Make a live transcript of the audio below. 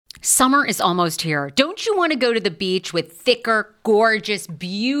Summer is almost here. Don't you want to go to the beach with thicker, gorgeous,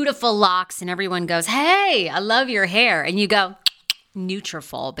 beautiful locks and everyone goes, "Hey, I love your hair." And you go,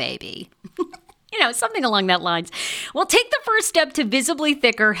 "Nutrafol, baby." Something along that lines. Well, take the first step to visibly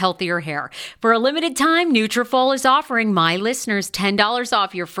thicker, healthier hair. For a limited time, Nutrafol is offering my listeners $10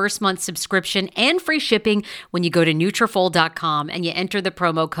 off your first month subscription and free shipping when you go to Nutrafol.com and you enter the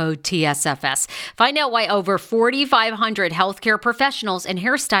promo code TSFS. Find out why over 4,500 healthcare professionals and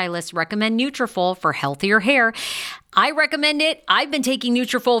hairstylists recommend Nutrafol for healthier hair. I recommend it. I've been taking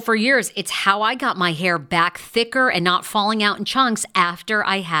Nutrafol for years. It's how I got my hair back thicker and not falling out in chunks after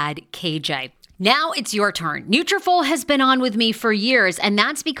I had KJ. Now it's your turn. Nutrafol has been on with me for years, and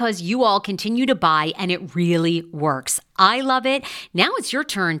that's because you all continue to buy, and it really works. I love it. Now it's your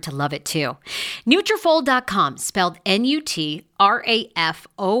turn to love it too. Nutrafol.com, spelled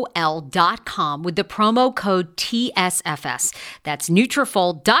Nutrafol.com with the promo code TSFS. That's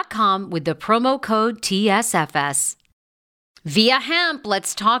Nutrafol.com with the promo code TSFS. Via Hemp,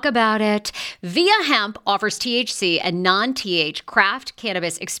 let's talk about it. Via Hemp offers THC and non-TH craft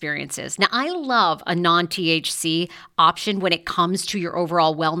cannabis experiences. Now, I love a non-THC option when it comes to your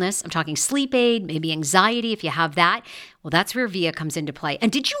overall wellness. I'm talking sleep aid, maybe anxiety if you have that. Well, that's where Via comes into play.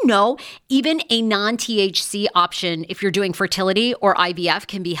 And did you know even a non-THC option, if you're doing fertility or IVF,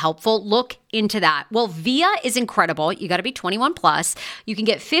 can be helpful? Look into that. Well, Via is incredible. You got to be 21 plus. You can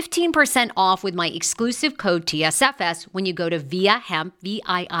get 15% off with my exclusive code TSFS when you go to Via Hemp,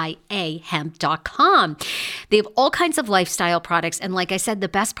 VIIA hemp.com. They have all kinds of lifestyle products. And like I said, the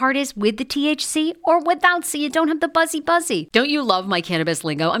best part is with the THC or without, so you don't have the buzzy. Don't you love my cannabis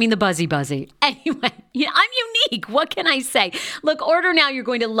lingo? I mean, the buzzy. Anyway, I'm unique. What can I say? Look, order now. You're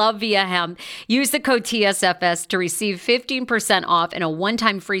going to love Via Hemp. Use the code TSFS to receive 15% off and a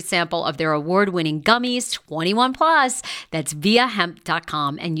one-time free sample of their award-winning gummies, 21 plus. That's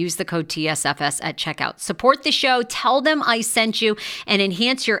viahemp.com and use the code TSFS at checkout. Support the show. Tell them I sent you and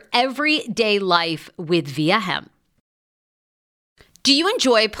enhance your everyday life with Via Hemp. Do you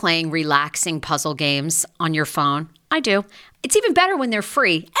enjoy playing relaxing puzzle games on your phone? I do. It's even better when they're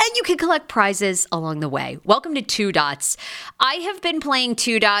free, and you can collect prizes along the way. Welcome to Two Dots. I have been playing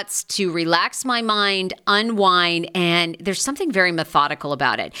Two Dots to relax my mind, unwind, and there's something very methodical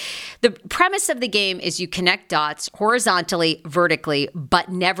about it. The premise of the game is you connect dots horizontally, vertically, but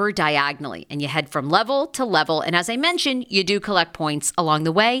never diagonally, and you head from level to level. And as I mentioned, you do collect points along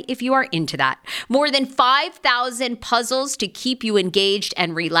the way if you are into that. More than 5,000 puzzles to keep you engaged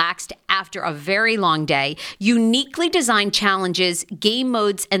and relaxed after a very long day. Uniquely designed challenges, game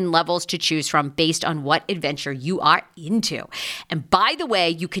modes, and levels to choose from based on what adventure you are into. And by the way,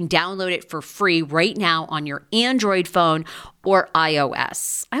 you can download it for free right now on your Android phone or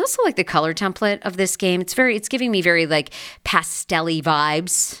iOS. I also like the color template of this game. It's giving me very like pastel-y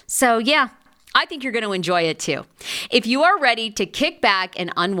vibes. So yeah, I think you're going to enjoy it too. If you are ready to kick back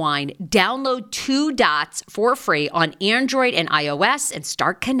and unwind, download Two Dots for free on Android and iOS and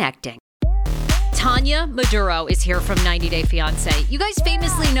start connecting. Tania Maduro is here from 90 Day Fiance. You guys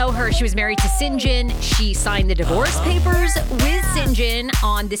famously know her. She was married to Syngin. She signed the divorce papers with Syngin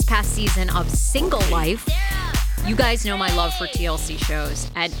on this past season of Single Life. You guys know my love for TLC shows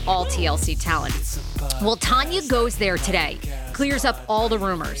and all TLC talent. Well, Tania goes there today, clears up all the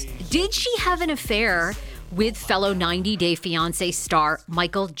rumors. Did she have an affair with fellow 90 Day Fiance star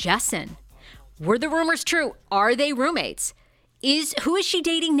Michael Jessen? Were the rumors true? Are they roommates? Who is she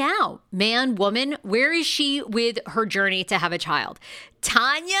dating now? Man, woman? Where is she with her journey to have a child?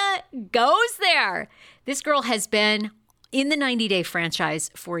 Tania goes there. This girl has been in the 90 Day franchise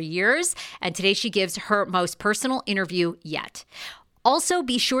for years, and today she gives her most personal interview yet. Also,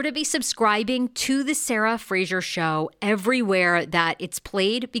 be sure to be subscribing to the Sarah Fraser Show everywhere that it's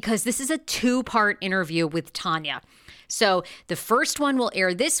played, because this is a two-part interview with Tania. So the first one will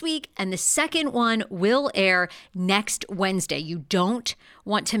air this week, and the second one will air next Wednesday. You don't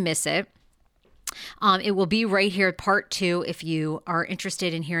want to miss it. It will be right here, part 2, if you are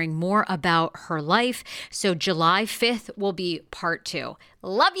interested in hearing more about her life. So July 5th will be part 2.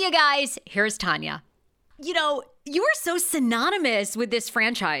 Love you guys. Here's Tania. You know, you are so synonymous with this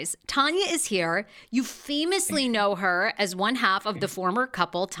franchise. Tania is here. You famously know her as one half of the former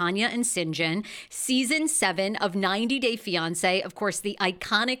couple, Tania and Syngin, season 7 of 90 Day Fiance, of course, the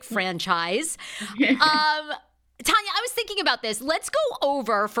iconic franchise. Tania, I was thinking about this. Let's go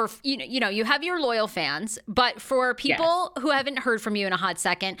over for, you have your loyal fans, but for people who haven't heard from you in a hot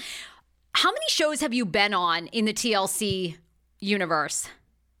second, how many shows have you been on in the TLC universe?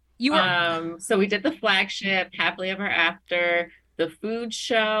 So we did the flagship, Happily Ever After, the food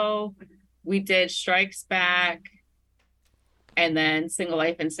show. We did Strikes Back. and then Single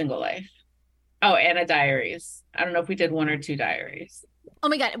Life and Single Life. Oh, and a Diaries. I don't know if we did 1 or 2 Diaries. Oh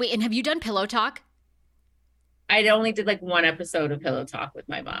my God. Wait, and have you done Pillow Talk? I only did like 1 episode of Pillow Talk with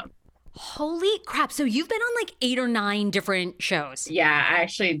my mom. Holy crap. So you've been on like 8 or 9 different shows. Yeah, I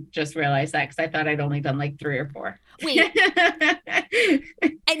actually just realized that because I thought I'd only done like 3 or 4. Wait.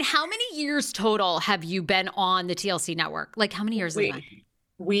 And how many years total have you been on the TLC network? Like how many years has it been?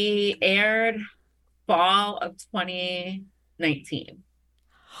 We aired fall of 2019.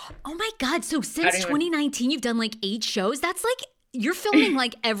 Oh my God. So since 2019, you've done like 8 shows? That's like, you're filming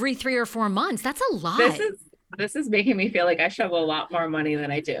like every 3 or 4 months. That's a lot. This is making me feel like I shovel a lot more money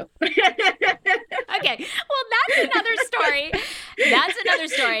than I do. Okay. Well, that's another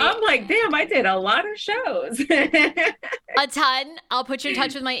story. I'm like, damn, I did a lot of shows. A ton. I'll put you in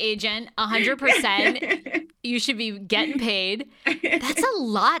touch with my agent. 100%. You should be getting paid. That's a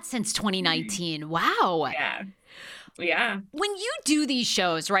lot since 2019. Wow. Yeah. When you do these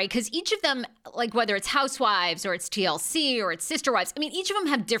shows, right? Because each of them, like whether it's Housewives or it's TLC or it's Sister Wives, I mean, each of them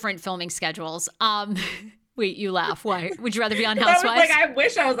have different filming schedules. Wait, you laugh. Why? Would you rather be on Housewives? I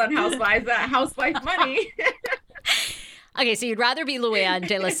wish I was on Housewives. Housewife money. Okay, so you'd rather be Luann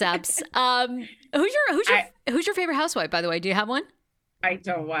de Lesseps. Who's your favorite housewife, by the way? Do you have one? I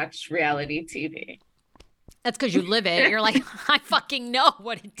don't watch reality TV. That's because you live it. You're like, I fucking know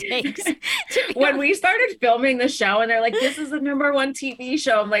what it takes. When we started filming the show and they're like, this is the #1 TV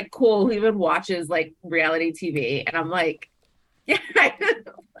show. I'm like, cool. Who even watches like reality TV? And I'm like, yeah.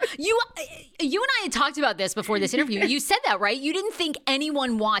 You and I had talked about this before this interview. You said that, right? You didn't think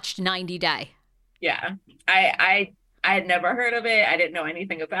anyone watched 90 Day. Yeah. I had never heard of it. I didn't know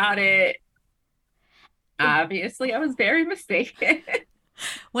anything about it. Obviously, I was very mistaken.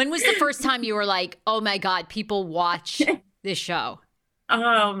 When was the first time you were like, oh my God, people watch this show?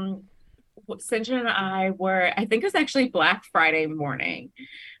 Syngin and I think it was actually Black Friday morning.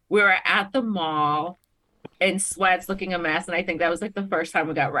 We were at the mall in sweats looking a mess. And I think that was like the first time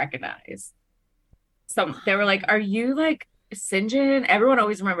we got recognized. So they were like, are you like Syngin? Everyone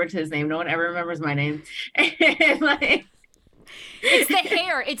always remembers his name. No one ever remembers my name. And like, it's the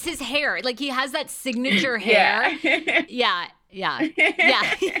hair. It's his hair. Like he has that signature hair. Yeah.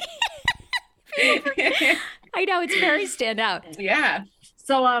 I know, it's very standout. Yeah.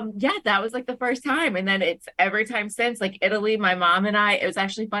 So that was like the first time. And then it's every time since, like Italy, my mom and I, it was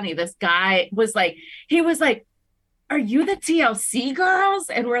actually funny. This guy was like, are you the TLC girls?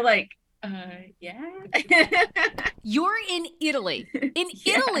 And we're like, yeah. You're in Italy.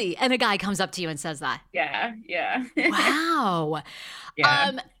 Italy. And a guy comes up to you and says that. Yeah. Wow.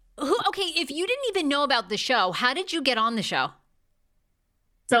 Yeah. Okay, if you didn't even know about the show, how did you get on the show?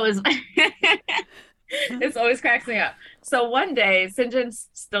 So this always cracks me up. So one day, Syngin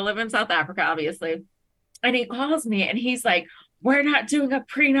still live in South Africa, obviously. And he calls me and he's like, we're not doing a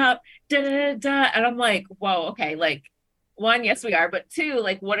prenup, da da da. And I'm like, whoa, okay, like, 1, yes, we are. But 2,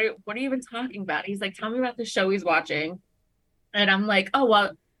 like, what are you even talking about? He's like, tell me about the show he's watching. And I'm like, oh,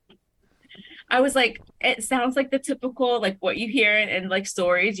 well, I was like, it sounds like the typical, like what you hear in like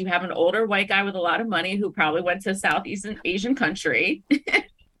stories. You have an older white guy with a lot of money who probably went to a Southeast Asian country.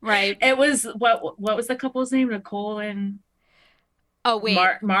 Right. It was, what was the couple's name? Nicole and oh wait,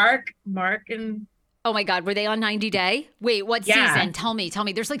 Mark and oh my God, were they on 90 Day? Wait, what season? Tell me.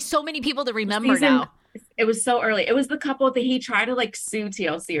 There's like so many people to remember now. It was so early. It was the couple that he tried to like sue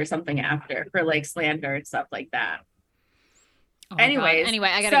TLC or something after for like slander and stuff like that. Oh anyway,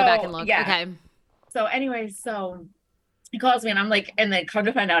 I gotta go back and look. Yeah. Okay. So he calls me and I'm like, and then come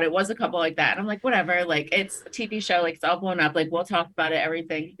to find out it was a couple like that. And I'm like, whatever, like it's a TV show, like it's all blown up. Like we'll talk about it,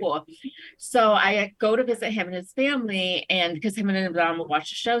 everything. Cool. So I go to visit him and his family, and because him and his mom would watch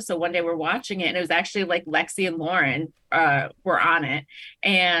the show. So one day we're watching it and it was actually like Lexi and Lauren were on it.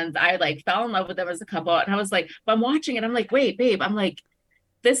 And I like fell in love with them as a couple. And I was like, but I'm watching it. I'm like, wait, babe, I'm like,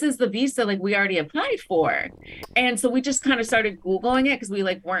 this is the visa like we already applied for. And so we just kind of started Googling it because we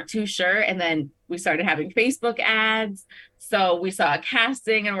like weren't too sure. And then we started having Facebook ads. So we saw a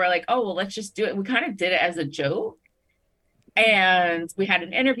casting and we're like, oh, well, let's just do it. We kind of did it as a joke. And we had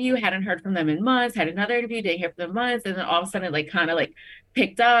an interview, hadn't heard from them in months, had another interview, didn't hear from them in months. And then all of a sudden it like kind of like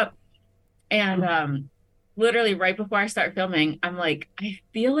picked up. And literally right before I start filming, I'm like, I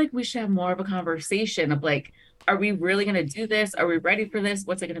feel like we should have more of a conversation of like, are we really going to do this? Are we ready for this?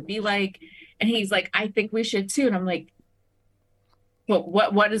 What's it going to be like? And he's like, I think we should too. And I'm like, well,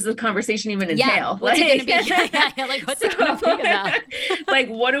 what does the conversation even entail? Yeah, what's it going to be? Yeah, like, what's it going to be about? Like,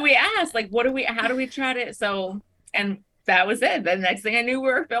 what do we ask? Like, how do we try to? So, and that was it. The next thing I knew, we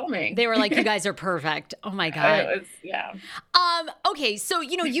were filming. They were like, you guys are perfect. Oh my God. It was, yeah. Okay, so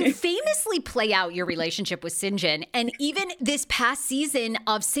you famously play out your relationship with Syngin, and even this past season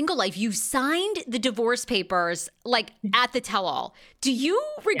of Single Life, you signed the divorce papers like at the tell-all. Do you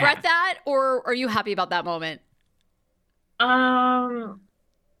regret that, or are you happy about that moment? I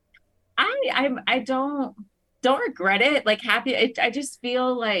don't regret it. Like happy. I just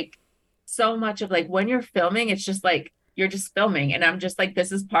feel like so much of like when you're filming, it's just like you're just filming, and I'm just like,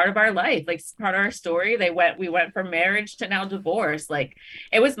 this is part of our life. Like it's part of our story. We went from marriage to now divorce. Like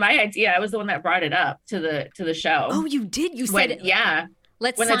it was my idea. I was the one that brought it up to the show. Oh, you did. You said it. Yeah.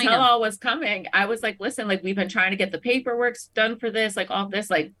 Let's when sign the tell-all was coming, I was like, listen, like we've been trying to get the paperwork done for this, like all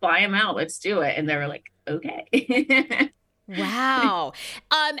this, like fly him out, let's do it. And they were like, okay. Wow.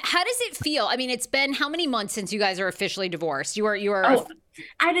 How does it feel? I mean, it's been how many months since you guys are officially divorced? You are. Oh,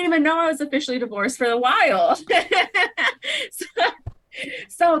 I didn't even know I was officially divorced for a while.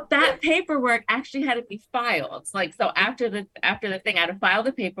 So that paperwork actually had to be filed. Like, so after the thing, I had to file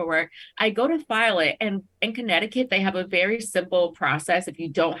the paperwork. I go to file it, and in Connecticut, they have a very simple process if you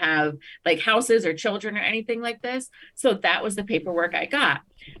don't have like houses or children or anything like this. So that was the paperwork I got.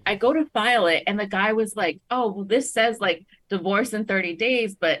 I go to file it, and the guy was like, oh, well, this says like divorce in 30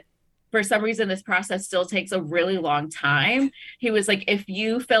 days, but for some reason, this process still takes a really long time. He was like, if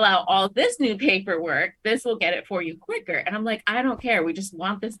you fill out all this new paperwork, this will get it for you quicker. And I'm like, I don't care. We just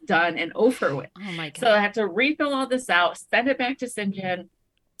want this done and over with. Oh my God. So I had to refill all this out, send it back to Syngin.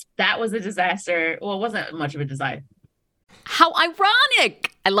 That was a disaster. Well, it wasn't much of a disaster. How ironic.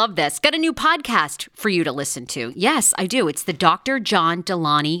 I love this. Got a new podcast for you to listen to. Yes, I do. It's the Dr. John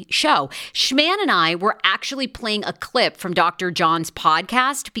Delaney Show. Schman and I were actually playing a clip from Dr. John's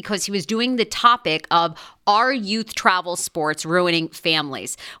podcast because he was doing the topic of are youth travel sports ruining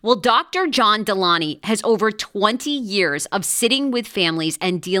families? Well, Dr. John Delaney has over 20 years of sitting with families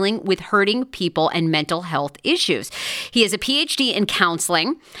and dealing with hurting people and mental health issues. He has a PhD in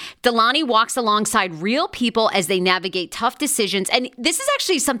counseling. Delaney walks alongside real people as they navigate tough decisions. And this is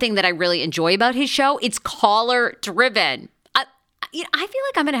actually something that I really enjoy about his show. It's caller driven. I feel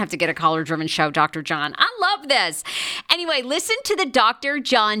like I'm going to have to get a caller-driven show, Dr. John. I love this. Anyway, listen to the Dr.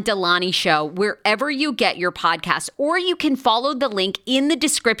 John Delaney Show wherever you get your podcast, or you can follow the link in the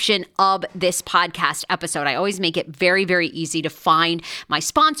description of this podcast episode. I always make it very, very easy to find my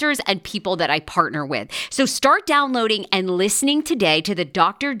sponsors and people that I partner with. So start downloading and listening today to the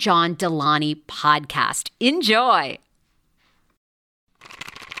Dr. John Delaney podcast. Enjoy.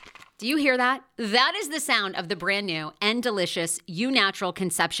 Do you hear that? That is the sound of the brand new and delicious Eu Natural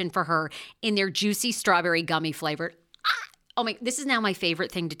Conception for Her in their juicy strawberry gummy flavored. Oh my, this is now my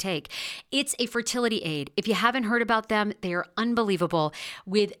favorite thing to take. It's a fertility aid. If you haven't heard about them, they are unbelievable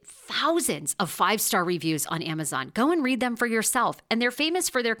with thousands of 5-star reviews on Amazon. Go and read them for yourself. And they're famous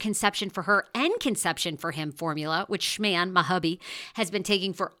for their Conception for Her and Conception for Him formula, which Schman, my hubby, has been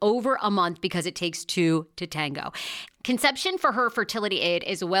taking for over a month because it takes two to tango. Conception for Her fertility aid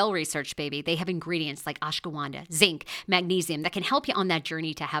is well-researched, baby. They have ingredients like ashwagandha, zinc, magnesium that can help you on that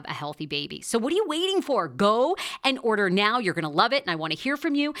journey to have a healthy baby. So what are you waiting for? Go and order now. You're going to love it, and I want to hear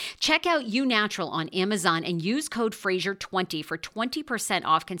from you. Check out Eu Natural on Amazon and use code Fraser20 for 20%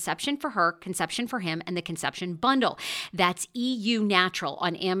 off Conception for Her, Conception for Him, and the Conception Bundle. That's EU Natural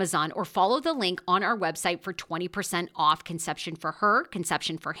on Amazon, or follow the link on our website for 20% off Conception for Her,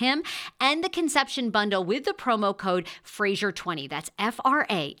 Conception for Him, and the Conception Bundle with the promo code Fraser20. That's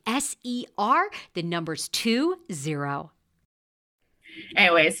Fraser, the numbers 20.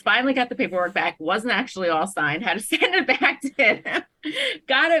 Anyways, finally got the paperwork back. Wasn't actually all signed. Had to send it back to him.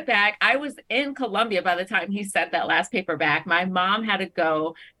 Got it back. I was in Colombia by the time he sent that last paper back. My mom had to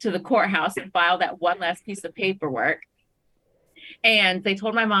go to the courthouse and file that one last piece of paperwork. And they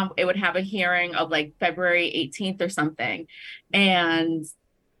told my mom it would have a hearing of like February 18th or something. And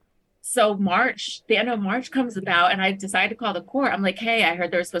so the end of March comes about, and I decided to call the court. I'm like, hey, I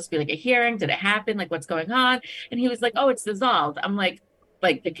heard there was supposed to be like a hearing. Did it happen? Like, what's going on? And he was like, oh, it's dissolved. I'm like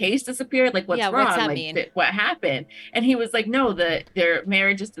the case disappeared? Like, what's wrong? What's that like, mean? What happened? And he was like, no, their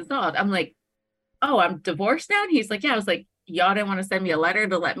marriage is dissolved. I'm like, oh, I'm divorced now? And he's like, yeah. I was like, y'all didn't want to send me a letter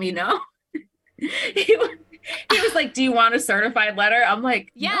to let me know? He was like, do you want a certified letter? I'm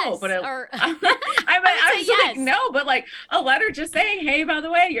like, yes, no, but I was yes. like, no, but like a letter just saying, hey, by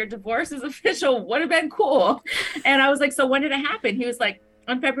the way, your divorce is official would have been cool. And I was like, so when did it happen? He was like,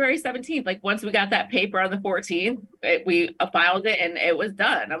 on February 17th, like once we got that paper on the 14th, we filed it and it was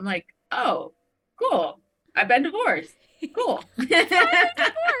done. I'm like, oh, cool. I've been divorced. Cool.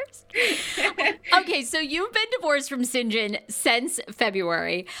 Divorced. Okay, so you've been divorced from Syngin since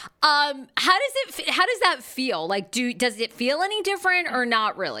February. How does that feel? Like, does it feel any different or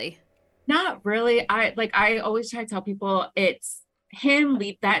not really? Not really. I always try to tell people it's him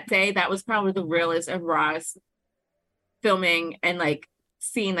leave that day. That was probably the realest and rawest filming and like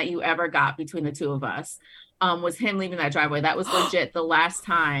scene that you ever got between the two of us. Was him leaving that driveway. That was legit the last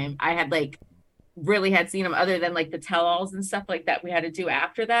time I had like really had seen him, other than like the tell-alls and stuff like that we had to do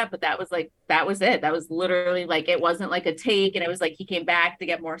after that. But that was like, that was it. That was literally like, it wasn't like a take and it was like he came back to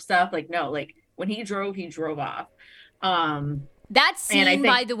get more stuff. Like, no, like when he drove off. That And I scene, think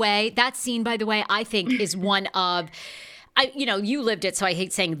by the way, I think is one of, you lived it, so I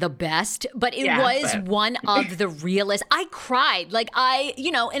hate saying the best, but it was one of the realest. I cried. Like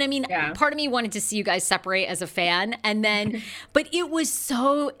and I mean, part of me wanted to see you guys separate as a fan. And then, but it was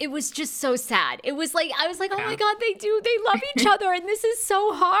just so sad. It was like, I was like, oh my God, they love each other. And this is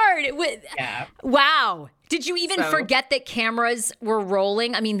so hard. Wow. Did you even forget that cameras were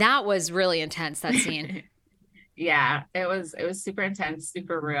rolling? I mean, that was really intense, that scene. Yeah, it was super intense,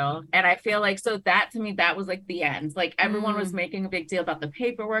 super real. And I feel like, so that to me, that was like the end. Like everyone was making a big deal about the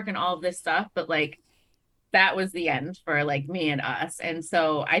paperwork and all of this stuff, but like that was the end for like me and us. And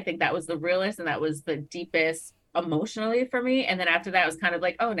so I think that was the realest and that was the deepest emotionally for me. And then after that, it was kind of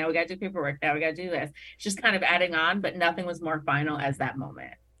like, oh, now we got to do paperwork. Now we got to do this. It's just kind of adding on, but nothing was more final as that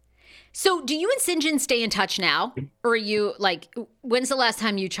moment. So do you and Syngin stay in touch now? Or are you like, when's the last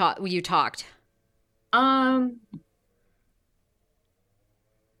time you talked?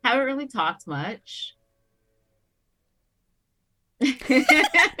 Haven't really talked much. Okay.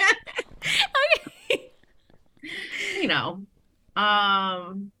 You know.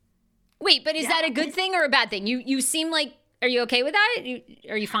 Wait, but is that a good thing or a bad thing? You seem like, are you okay with that?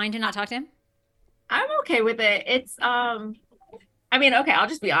 Are you fine to not talk to him? I'm okay with it. It's I mean, okay, I'll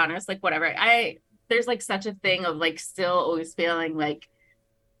just be honest, like whatever. There's like such a thing of like still always feeling like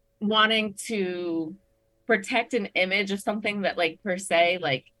wanting to protect an image of something that like per se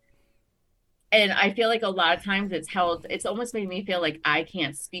like, and I feel like a lot of times it's almost made me feel like I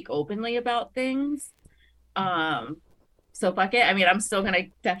can't speak openly about things. So fuck it. I mean, I'm still gonna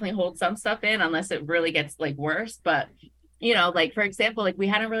definitely hold some stuff in unless it really gets like worse. But like for example, like we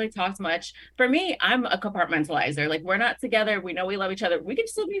hadn't really talked much. For me, I'm a compartmentalizer. Like we're not together. We know we love each other. We can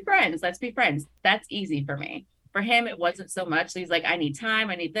still be friends. Let's be friends. That's easy for me. For him, it wasn't so much. So he's like, I need time.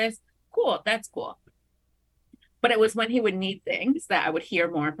 I need this. Cool. That's cool. But it was when he would need things that I would hear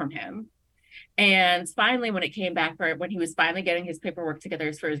more from him. And finally, when it came back for when he was finally getting his paperwork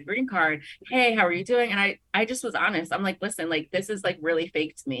together for his green card, hey, how are you doing? And I just was honest. I'm like, listen, like this is like really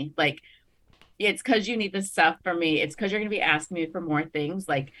fake to me. Like it's because you need this stuff from me. It's because you're gonna be asking me for more things.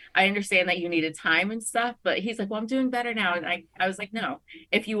 Like I understand that you needed time and stuff, but he's like, well, I'm doing better now. And I was like, no,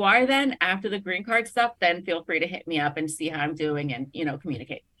 if you are, then after the green card stuff, then feel free to hit me up and see how I'm doing and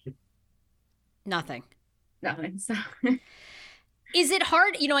communicate. Nothing. So is it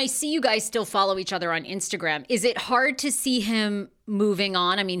hard? I see you guys still follow each other on Instagram. Is it hard to see him moving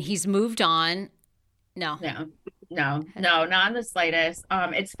on? I mean, he's moved on. No, not in the slightest.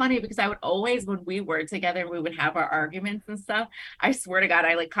 It's funny because I would always, when we were together, we would have our arguments and stuff. I swear to God,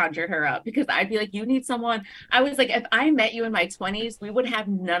 I like conjured her up because I'd be like, you need someone. I was like, if I met you in my 20s, we would have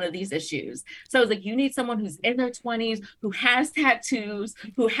none of these issues. So I was like, you need someone who's in their 20s, who has tattoos,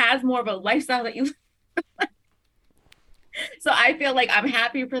 who has more of a lifestyle that you So I feel like I'm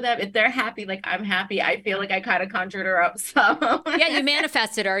happy for them. If they're happy, like I'm happy. I feel like I kind of conjured her up. So yeah, you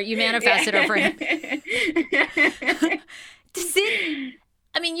manifested her. You manifested her for him.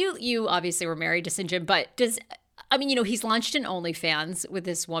 I mean, you obviously were married to Syngin, but he's launched an OnlyFans with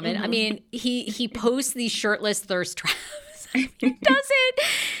this woman. Mm-hmm. I mean, he posts these shirtless thirst traps. Does it?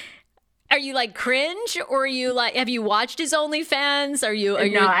 Are you like cringe or are you like, have you watched his OnlyFans?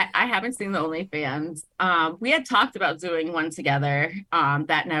 No, I haven't seen the OnlyFans. We had talked about doing one together.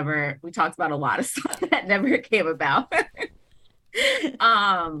 We talked about a lot of stuff that never came about.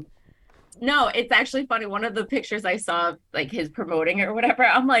 No, it's actually funny. One of the pictures I saw, like his promoting it or whatever,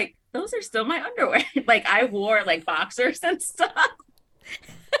 I'm like, those are still my underwear. Like I wore like boxers and stuff.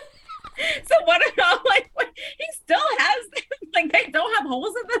 So what about like he still has like they don't have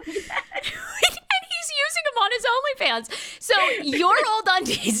holes in them yet. And he's using them on his OnlyFans. So your old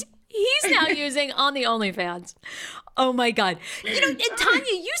undies he's now using on the OnlyFans. Oh my God. And Tania,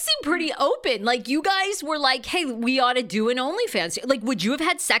 you seem pretty open. Like you guys were like, hey, we ought to do an OnlyFans. Like, would you have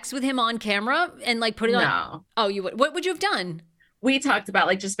had sex with him on camera and like put it on? No. Oh, you would. What would you have done? We talked about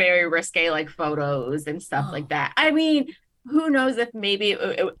like just very risque like photos and stuff like that. I mean, who knows if maybe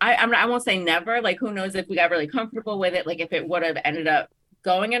I won't say never, like who knows if we got really comfortable with it, like if it would have ended up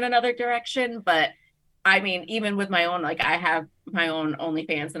going in another direction. But I mean, even with my own, like I have my own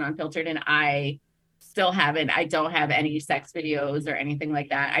OnlyFans and Unfiltered, and I don't have any sex videos or anything like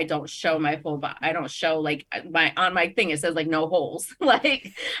that. I don't show my full body. I don't show like on my thing, it says like no holes.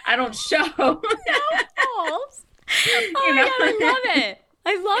 Like I don't show. No holes. Oh You my know? God, I love it.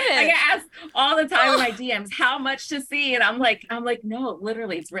 I love it. I get asked all the time in my DMs how much to see, and I'm like, no,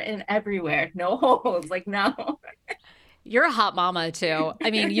 literally, it's written everywhere, no holes. Like, no. You're a hot mama too.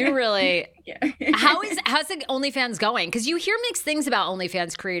 I mean, you really. Yeah. How's the OnlyFans going? Because you hear mixed things about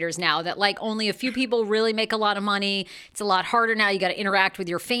OnlyFans creators now. That like only a few people really make a lot of money. It's a lot harder now. You got to interact with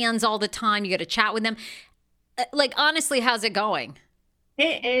your fans all the time. You got to chat with them. Like honestly, how's it going?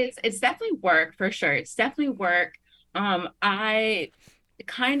 It is. It's definitely work for sure. It's definitely work. I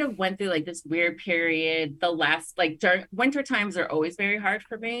kind of went through like this weird period. The last like during winter times are always very hard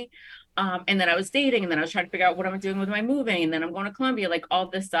for me. And then I was dating, and then I was trying to figure out what I'm doing with my moving, and then I'm going to Colombia, like all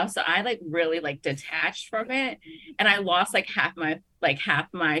this stuff. So I like really like detached from it, and I lost like half my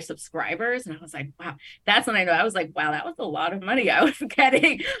subscribers, and I was like, wow. That's when I know I was like, wow, that was a lot of money I was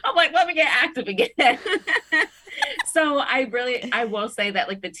getting. I'm like, let me get active again. So I will say that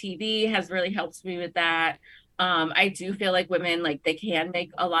like the TV has really helped me with that. I do feel like women, like they can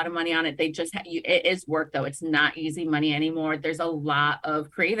make a lot of money on it. They just, it is work though. It's not easy money anymore. There's a lot of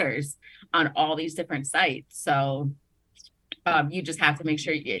creators on all these different sites. So you just have to make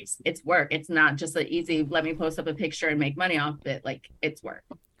sure it's work. It's not just an easy, let me post up a picture and make money off it. Like it's work.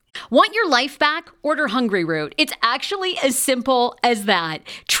 Want your life back? Order Hungry Root. It's actually as simple as that.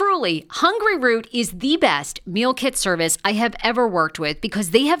 Truly, Hungry Root is the best meal kit service I have ever worked with because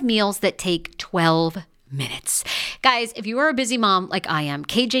they have meals that take 12 minutes. Guys, if you are a busy mom like I am,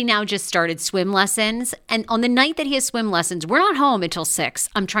 KJ now just started swim lessons. And on the night that he has swim lessons, we're not home until 6.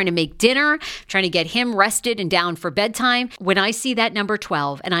 I'm trying to make dinner, trying to get him rested and down for bedtime. When I see that number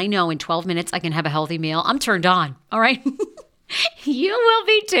 12, and I know in 12 minutes I can have a healthy meal, I'm turned on. All right. You will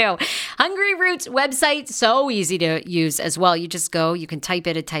be too. Hungry Root's website, so easy to use as well. You just go, you can type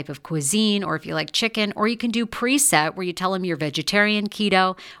in a type of cuisine, or if you like chicken, or you can do preset where you tell them you're vegetarian,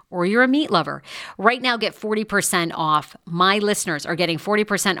 keto, or you're a meat lover. Right now, get 40% off. My listeners are getting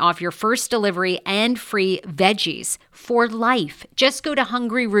 40% off your first delivery and free veggies for life. Just go to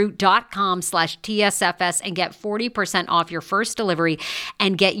hungryroot.com/TSFS and get 40% off your first delivery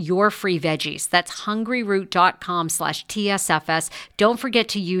and get your free veggies. That's hungryroot.com/TSFS. Don't forget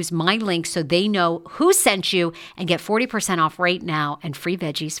to use my link so they know who sent you and get 40% off right now and free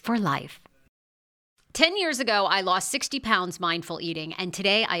veggies for life. 10 years ago, I lost 60 pounds mindful eating, and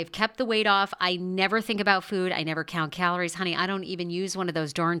today I have kept the weight off. I never think about food. I never count calories. Honey, I don't even use one of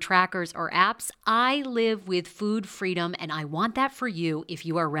those darn trackers or apps. I live with food freedom, and I want that for you if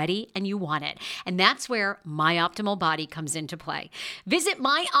you are ready and you want it. And that's where My Optimal Body comes into play. Visit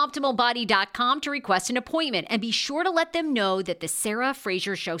myoptimalbody.com to request an appointment, and be sure to let them know that the Sarah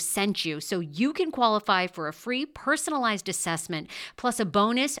Fraser Show sent you so you can qualify for a free personalized assessment plus a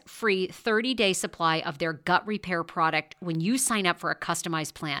bonus free 30-day supply of their gut repair product when you sign up for a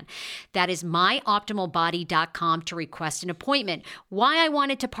customized plan. That is myoptimalbody.com to request an appointment. Why I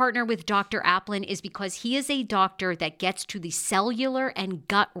wanted to partner with Dr. Applin is because he is a doctor that gets to the cellular and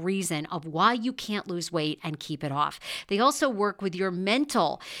gut reason of why you can't lose weight and keep it off. They also work with your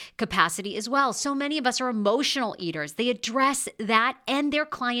mental capacity as well. So many of us are emotional eaters. They address that, and their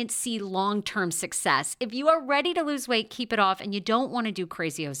clients see long-term success. If you are ready to lose weight, keep it off, and you don't want to do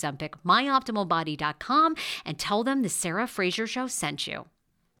crazy Ozempic, myoptimalbody.com, and tell them the Sarah Fraser Show sent you.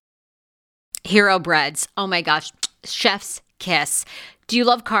 Hero breads. Oh my gosh. Chef's kiss. Do you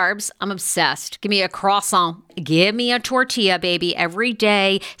love carbs? I'm obsessed. Give me a croissant. Give me a tortilla, baby, every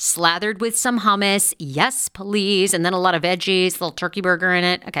day, slathered with some hummus. Yes, please. And then a lot of veggies, a little turkey burger in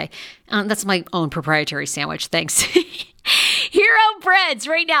it. Okay. That's my own proprietary sandwich. Thanks. Hero breads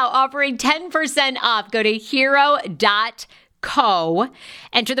right now offering 10% off. Go to hero.co.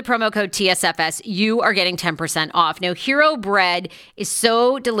 Enter the promo code TSFS. You are getting 10% off. Now, Hero bread is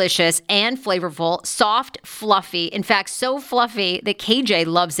so delicious and flavorful, soft, fluffy. In fact, so fluffy that KJ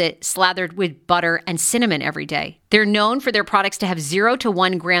loves it slathered with butter and cinnamon every day. They're known for their products to have 0 to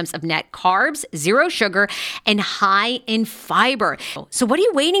 1 grams of net carbs, 0 sugar, and high in fiber. So what are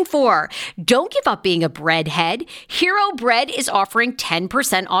you waiting for? Don't give up being a breadhead. Hero Bread is offering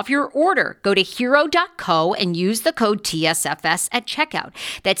 10% off your order. Go to hero.co and use the code TSFS at checkout.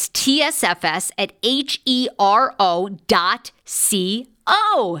 That's TSFS at HERO.CO.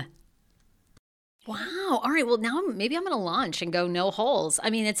 Wow. All right. Well, now maybe I'm going to launch and go no holes. I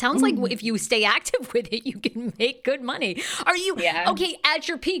mean, it sounds like Mm. if you stay active with it, you can make good money. Are you Yeah. okay at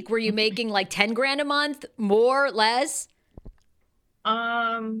your peak? Were you making like 10 grand a month, more, less?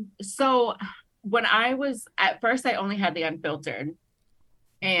 So when I was at first, I only had the unfiltered.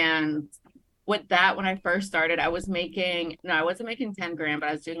 And with that, when I first started, I was making, no, I wasn't making 10 grand, but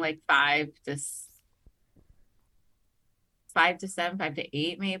I was doing like 5 to 7, 5 to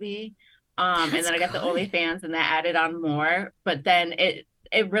 8 maybe. And That's then I got the good. OnlyFans and that added on more. But then it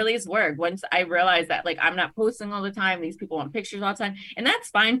really is work. Once I realized that like I'm not posting all the time, these people want pictures all the time, and that's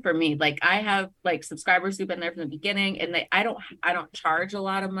fine for me. Like I have like subscribers who've been there from the beginning, and I don't charge a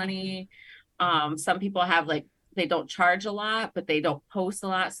lot of money. Some people have like they don't charge a lot, but they don't post a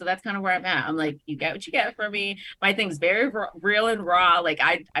lot. So that's kind of where I'm at. I'm like, you get what you get for me. My thing's very real and raw. Like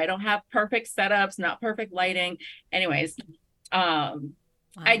I don't have perfect setups, not perfect lighting. Anyways, um,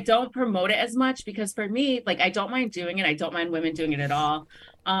 I Wow. don't promote it as much because for me, like I don't mind doing it. I don't mind women doing it at all.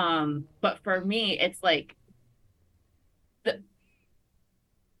 But for me, it's like the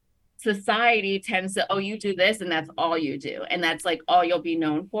society tends to, oh, you do this and that's all you do. And that's like all you'll be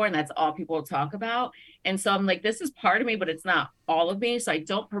known for. And that's all people will talk about. And so I'm like, this is part of me, but it's not all of me. So I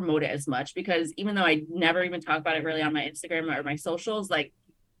don't promote it as much because even though I never even talk about it really on my Instagram or my socials, like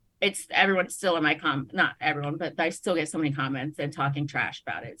it's everyone's still in my not everyone, but I still get so many comments and talking trash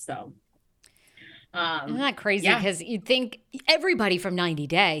about it. So Isn't that crazy? yeah. Because you'd think everybody from 90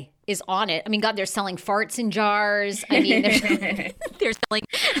 Day is on it. I mean, God, they're selling farts in jars. I mean, I they're selling,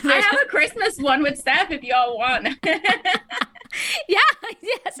 they're, have a Christmas one with Steph if y'all want. yeah,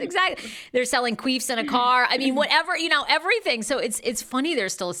 yes, exactly. They're selling queefs in a car. I mean, whatever, everything. So it's funny.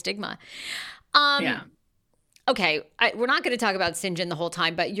 There's still a stigma. Yeah. Um, okay, we're not going to talk about Syngin the whole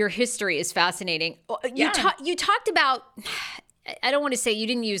time, but your history is fascinating. Yeah. You talked about. I don't want to say you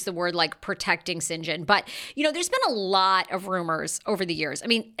didn't use the word like protecting Syngin, but there's been a lot of rumors over the years. I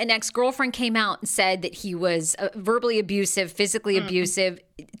mean, an ex-girlfriend came out and said that he was verbally abusive, physically abusive.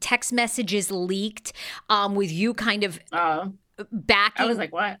 Text messages leaked with you kind of Oh, I was backing,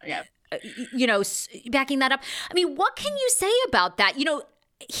 like, what? Yeah. backing that up. I mean, what can you say about that? He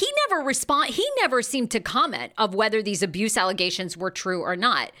never seemed to comment of whether these abuse allegations were true or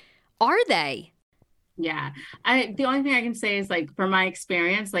not. Are they? Yeah. The only thing I can say is like from my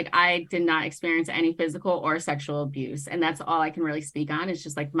experience, like I did not experience any physical or sexual abuse. And that's all I can really speak on. It's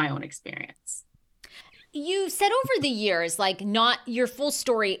just like my own experience. You said over the years, like not your full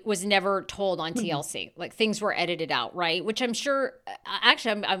story was never told on TLC. Like things were edited out, right? Which I'm sure.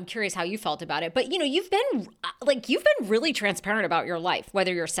 Actually, I'm curious how you felt about it. But you've been really transparent about your life,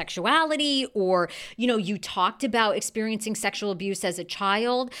 whether your sexuality or you talked about experiencing sexual abuse as a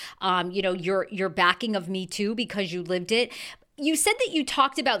child. Your backing of Me Too because you lived it. You said that you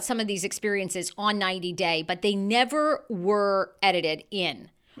talked about some of these experiences on 90 Day, but they never were edited in.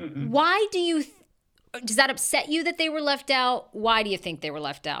 Mm-mm. Why does that upset you that they were left out? Why do you think they were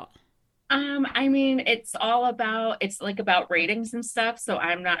left out? I mean, it's like about ratings and stuff. So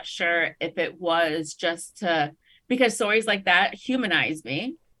I'm not sure if it was just because stories like that humanize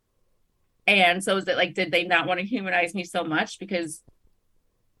me. And so is it like, did they not want to humanize me so much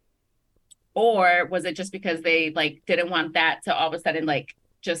or was it just because they like didn't want that to all of a sudden like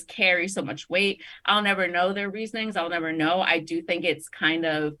just carry so much weight? I'll never know their reasonings. I'll never know. I do think it's kind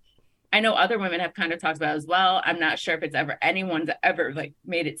of, I know other women have kind of talked about it as well. I'm not sure if it's ever anyone's ever like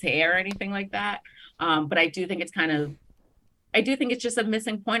made it to air or anything like that. But I do think it's just a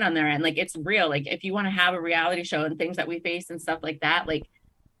missing point on their end. Like it's real. Like if you want to have a reality show and things that we face and stuff like that, like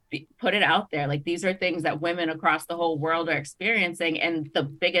put it out there. Like these are things that women across the whole world are experiencing, and the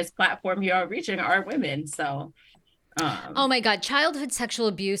biggest platform you are reaching are women. So Oh my God, childhood sexual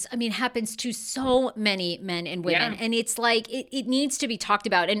abuse, I mean, happens to so many men and women. yeah. And it's like, it needs to be talked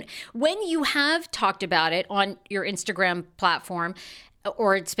about. And when you have talked about it on your Instagram platform,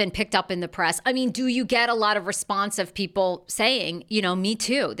 or it's been picked up in the press, I mean, do you get a lot of response of people saying, me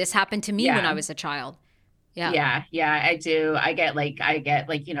too, this happened to me when I Yeah. was a child? Yeah. Yeah, I do. I get like,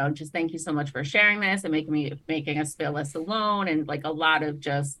 just thank you so much for sharing this and making us feel less alone, and like a lot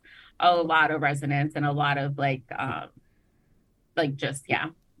of resonance and a lot of like just yeah,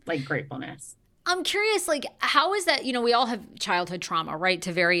 like gratefulness. I'm curious, like, how is that? We all have childhood trauma, right?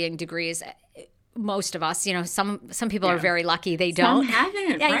 To varying degrees. Most of us, some people are Yeah. very lucky they Some don't.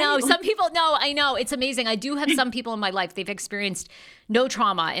 haven't, I know. right? Some people, no, I know. It's amazing. I do have some people in my life, they've experienced no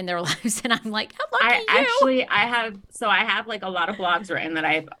trauma in their lives. And I'm like, how lucky you. I have like a lot of blogs written that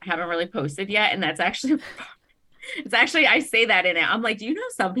I haven't really posted yet. And that's actually it's actually I say that in it. I'm like, do you know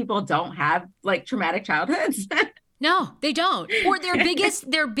some people don't have like traumatic childhoods? No, they don't. Or their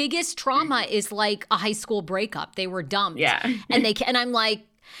biggest trauma is like a high school breakup. They were dumped. Yeah. And I'm like,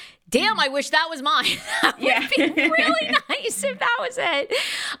 damn, I wish that was mine. That would be really nice if that was it.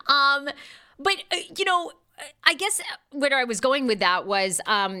 But I guess where I was going with that was,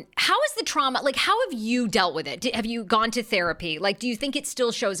 how is the trauma, like, how have you dealt with it? Have you gone to therapy? Like, do you think it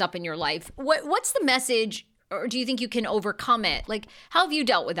still shows up in your life? What's the message, or do you think you can overcome it? Like, how have you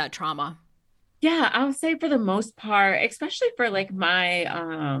dealt with that trauma? Yeah, I would say for the most part, especially for like my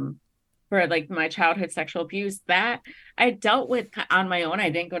childhood sexual abuse, that I dealt with on my own. I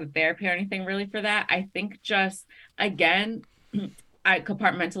didn't go to therapy or anything really for that. I think just, again,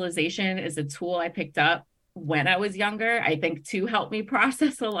 compartmentalization is a tool I picked up when I was younger, I think, to help me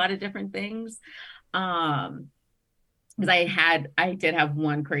process a lot of different things. Because I did have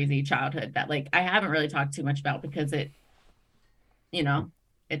one crazy childhood that, like, I haven't really talked too much about because it's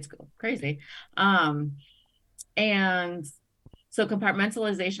crazy. And so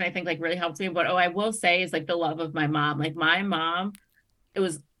compartmentalization, I think, like, really helped me. But I will say is, like, the love of my mom. Like, my mom, it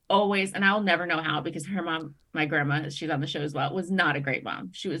was always, and I'll never know how, because her mom, my grandma, she's on the show as well, was not a great mom.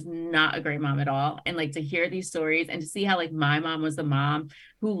 She was not a great mom at all. And, like, to hear these stories and to see how, like, my mom was the mom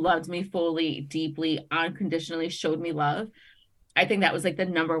who loved me fully, deeply, unconditionally, showed me love. I think that was, like, the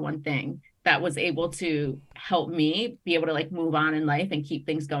number one thing that was able to help me be able to, like, move on in life and keep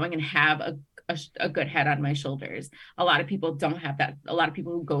things going and have a good head on my shoulders. A lot of people don't have that. A lot of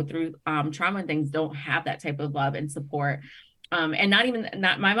people who go through trauma and things don't have that type of love and support. And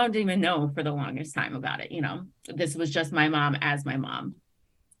my mom didn't even know for the longest time about it. This was just my mom as my mom.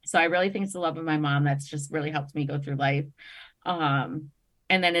 So I really think it's the love of my mom that's just really helped me go through life. And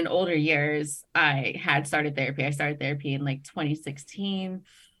then in older years, I had started therapy. I started therapy in, like, 2016.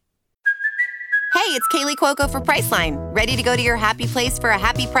 Hey, it's Kaylee Cuoco for Priceline. Ready to go to your happy place for a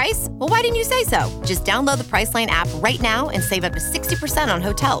happy price? Well, why didn't you say so? Just download the Priceline app right now and save up to 60% on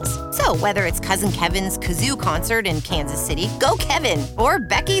hotels. So whether it's Cousin Kevin's Kazoo Concert in Kansas City, go Kevin, or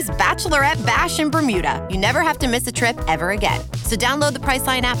Becky's Bachelorette Bash in Bermuda, you never have to miss a trip ever again. So download the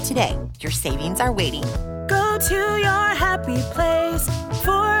Priceline app today. Your savings are waiting. Go to your happy place for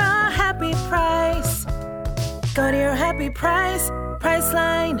a happy price. Go to your happy price,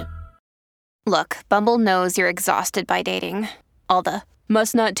 Priceline. Look, Bumble knows you're exhausted by dating. All the,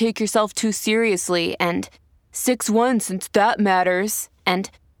 must not take yourself too seriously, and 6'1" since that matters.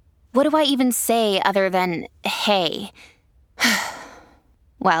 And what do I even say other than, hey?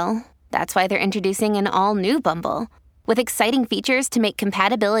 Well, that's why they're introducing an all-new Bumble, with exciting features to make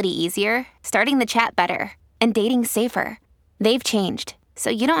compatibility easier, starting the chat better, and dating safer. They've changed, so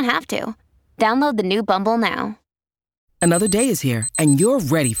you don't have to. Download the new Bumble now. Another day is here, and you're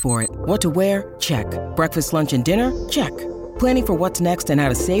ready for it. What to wear? Check. Breakfast, lunch, and dinner? Check. Planning for what's next and how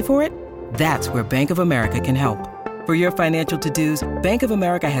to save for it? That's where Bank of America can help. For your financial to-dos, Bank of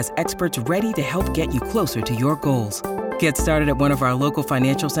America has experts ready to help get you closer to your goals. Get started at one of our local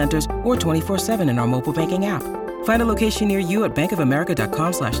financial centers or 24/7 in our mobile banking app. Find a location near you at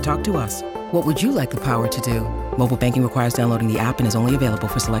bankofamerica.com/talktous. What would you like the power to do? Mobile banking requires downloading the app and is only available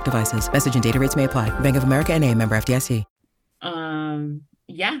for select devices. Message and data rates may apply. Bank of America NA, member FDIC.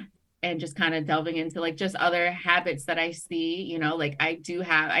 Yeah. And just kind of delving into, like, just other habits that I see, like, I do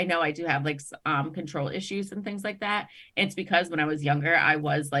have like control issues and things like that. And it's because when I was younger, I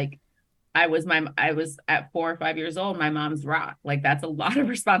was at 4 or 5 years old, my mom's rock. Like, that's a lot of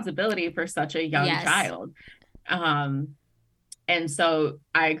responsibility for such a young child. And so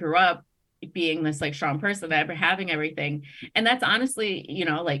I grew up being this, like, strong person, having everything. And that's honestly,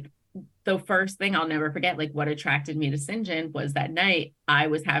 like, the first thing I'll never forget, like, what attracted me to Syngin was that night I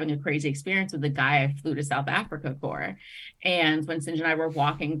was having a crazy experience with the guy I flew to South Africa for. And when Syngin and I were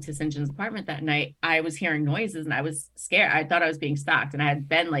walking to Syngin's apartment that night, I was hearing noises and I was scared. I thought I was being stalked, and I had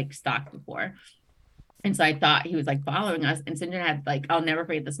been, like, stalked before. And so I thought he was, like, following us. And Syngin had, like, I'll never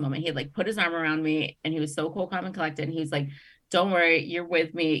forget this moment. He had, like, put his arm around me, and he was so cool, calm, and collected. And he was like, don't worry, you're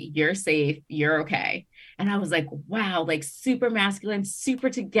with me. You're safe. You're okay. And I was like, wow, like, super masculine, super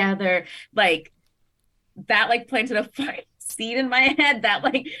together. Like, that, like, planted a seed in my head that,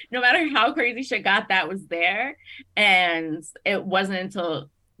 like, no matter how crazy shit got, that was there. And it wasn't until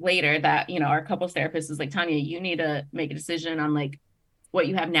later that, our couples therapist was like, Tania, you need to make a decision on, like, what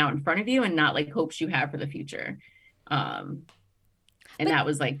you have now in front of you and not, like, hopes you have for the future. And that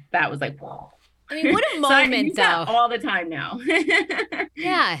was like, whoa. I mean, what a moment, so though. All the time now.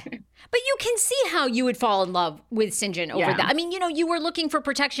 Yeah. But you can see how you would fall in love with Syngin over that. I mean, you were looking for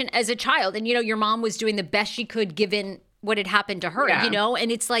protection as a child, and, your mom was doing the best she could given what had happened to her,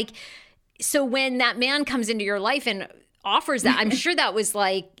 and it's like, so when that man comes into your life and offers that, I'm sure that was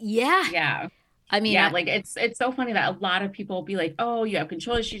like, yeah. I mean, yeah, like it's so funny that a lot of people be like, oh, you have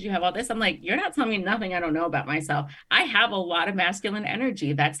control issues, you have all this. I'm like, you're not telling me nothing I don't know about myself. I have a lot of masculine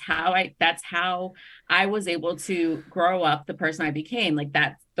energy. That's how I was able to grow up the person I became. Like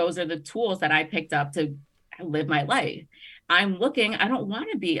those are the tools that I picked up to live my life. I don't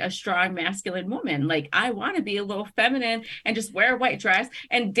want to be a strong masculine woman. Like I want to be a little feminine and just wear a white dress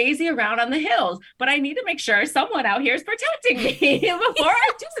and daisy around on the hills. But I need to make sure someone out here is protecting me before I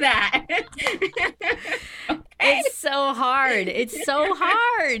do that. Okay. It's so hard. It's so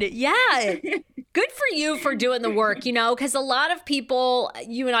hard. Yeah. Good for you for doing the work, because a lot of people,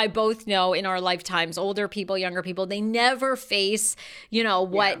 you and I both know in our lifetimes, older people, younger people, they never face,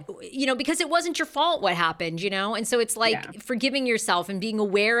 because it wasn't your fault what happened, and so it's like forgiving yourself and being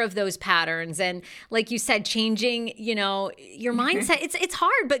aware of those patterns. And like you said, changing, your mindset. It's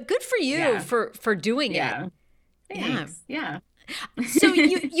hard, but good for you for doing it. Thanks. Yeah. So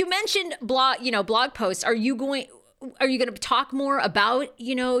you mentioned blog posts. Are you going to talk more about,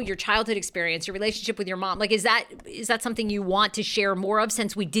 your childhood experience, your relationship with your mom? Like, is that something you want to share more of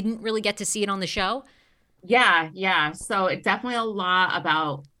since we didn't really get to see it on the show? Yeah. So it's definitely a lot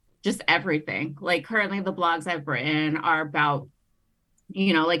about just everything. Like currently the blogs I've written are about,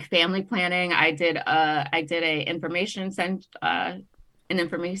 like family planning. I did an information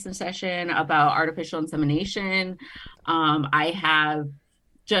session about artificial insemination. I have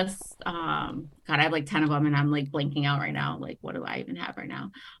just God, I have like 10 of them and I'm like blanking out right now. Like, what do I even have right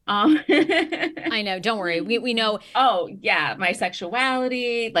now? I know, don't worry. We know. Oh yeah. My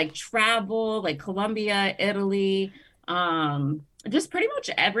sexuality, like travel, like Colombia, Italy, just pretty much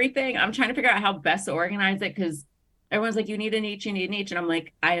everything. I'm trying to figure out how best to organize it because everyone's like, you need a niche. And I'm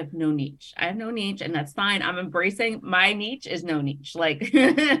like, I have no niche. And that's fine. I'm embracing my niche is no niche. Like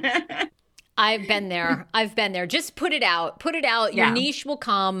I've been there. Just put it out. Your niche will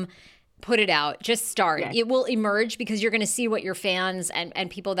come. Put it out. Just start. Yeah. It will emerge because you're going to see what your fans and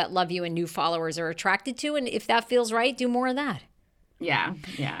people that love you and new followers are attracted to. And if that feels right, do more of that. Yeah.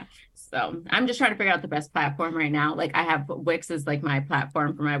 So I'm just trying to figure out the best platform right now. Like I have Wix is like my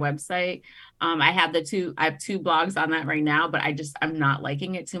platform for my website. I have two blogs on that right now, but I'm not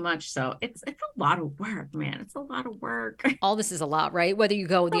liking it too much. So it's a lot of work, man. It's a lot of work. All this is a lot, right? Whether you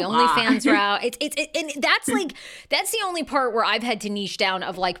go the OnlyFans route, and that's the only part where I've had to niche down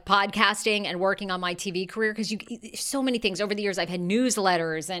of like podcasting and working on my TV career. Cause so many things over the years, I've had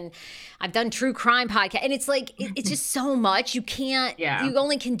newsletters and I've done true crime podcast. And it's like, it's just so much. You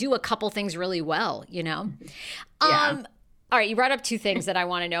only can do a couple things really well, All right, you brought up two things that I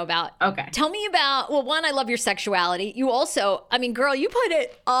want to know about. Okay. Tell me about, well, one, I love your sexuality. You also, I mean, girl, you put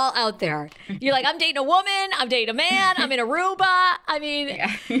it all out there. You're like, I'm dating a woman, I'm dating a man, I'm in Aruba. I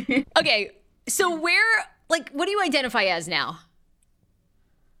mean, okay, so what do you identify as now?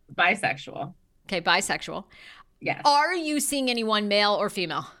 Bisexual. Okay, bisexual. Yes. Are you seeing anyone, male or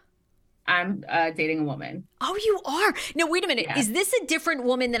female? I'm dating a woman. Oh, you are? No, wait a minute. Yeah. Is this a different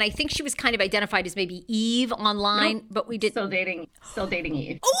woman than I think she was kind of identified as maybe Eve online? Nope. But we did still dating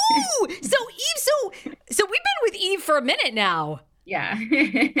Eve. Oh, so Eve. So we've been with Eve for a minute now. Yeah.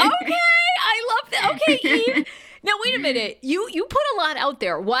 Okay, I love that. Okay, Eve. Now wait a minute. You put a lot out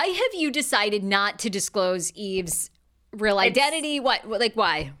there. Why have you decided not to disclose Eve's real identity?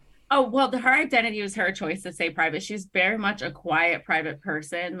 Why? Oh well, her identity was her choice to stay private. She's very much a quiet, private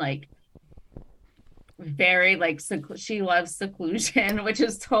person. Like. Very like she loves seclusion, which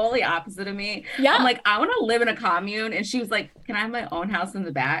is totally opposite of me. Yeah, I'm like, I want to live in a commune, and she was like, "Can I have my own house in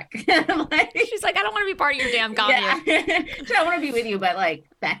the back?" I'm like, she's like, "I don't want to be part of your damn commune." Yeah. I want to be with you, but like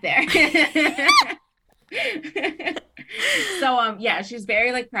back there. So she's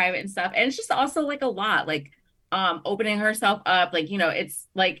very like private and stuff, and it's just also like a lot like opening herself up, like it's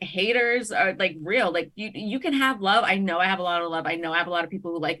like haters are like real. Like you can have love. I know I have a lot of love. I know I have a lot of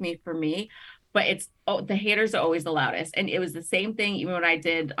people who like me for me. But the haters are always the loudest. And it was the same thing even when I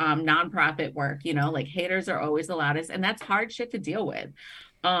did nonprofit work, like haters are always the loudest. And that's hard shit to deal with.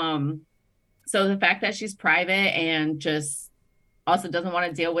 So the fact that she's private and just also doesn't want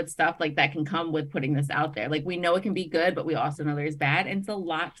to deal with stuff like that can come with putting this out there. Like we know it can be good, but we also know there's bad. And it's a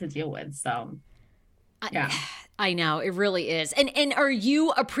lot to deal with. So, yeah. I know. It really is. And are you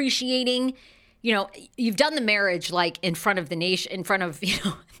appreciating... you've done the marriage like in front of the nation, in front of,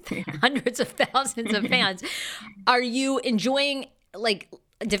 hundreds of thousands of fans. Are you enjoying like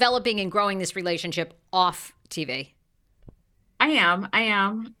developing and growing this relationship off TV? I am.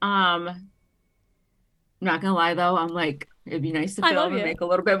 I'm not gonna lie though. I'm like, It'd be nice to I love film and you. make a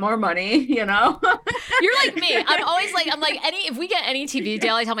little bit more money, you know? You're like me. I'm always like, if we get any TV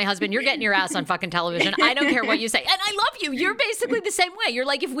deal, I tell my husband, you're getting your ass on fucking television. I don't care what you say. And I love you. You're basically the same way. You're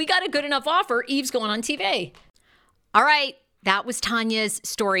like, if we got a good enough offer, Eve's going on TV. All right. That was Tania's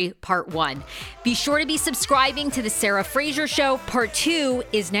story, part 1. Be sure to be subscribing to the Sarah Fraser Show. Part 2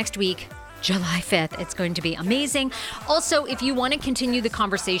 is next week, July 5th. It's going to be amazing. Also, if you want to continue the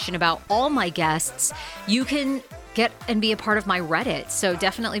conversation about all my guests, you can get and be a part of my Reddit. So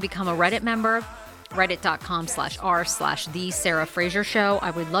definitely become a Reddit member, reddit.com/r/The Sarah Fraser Show.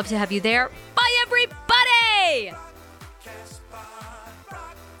 I would love to have you there. Bye, everybody!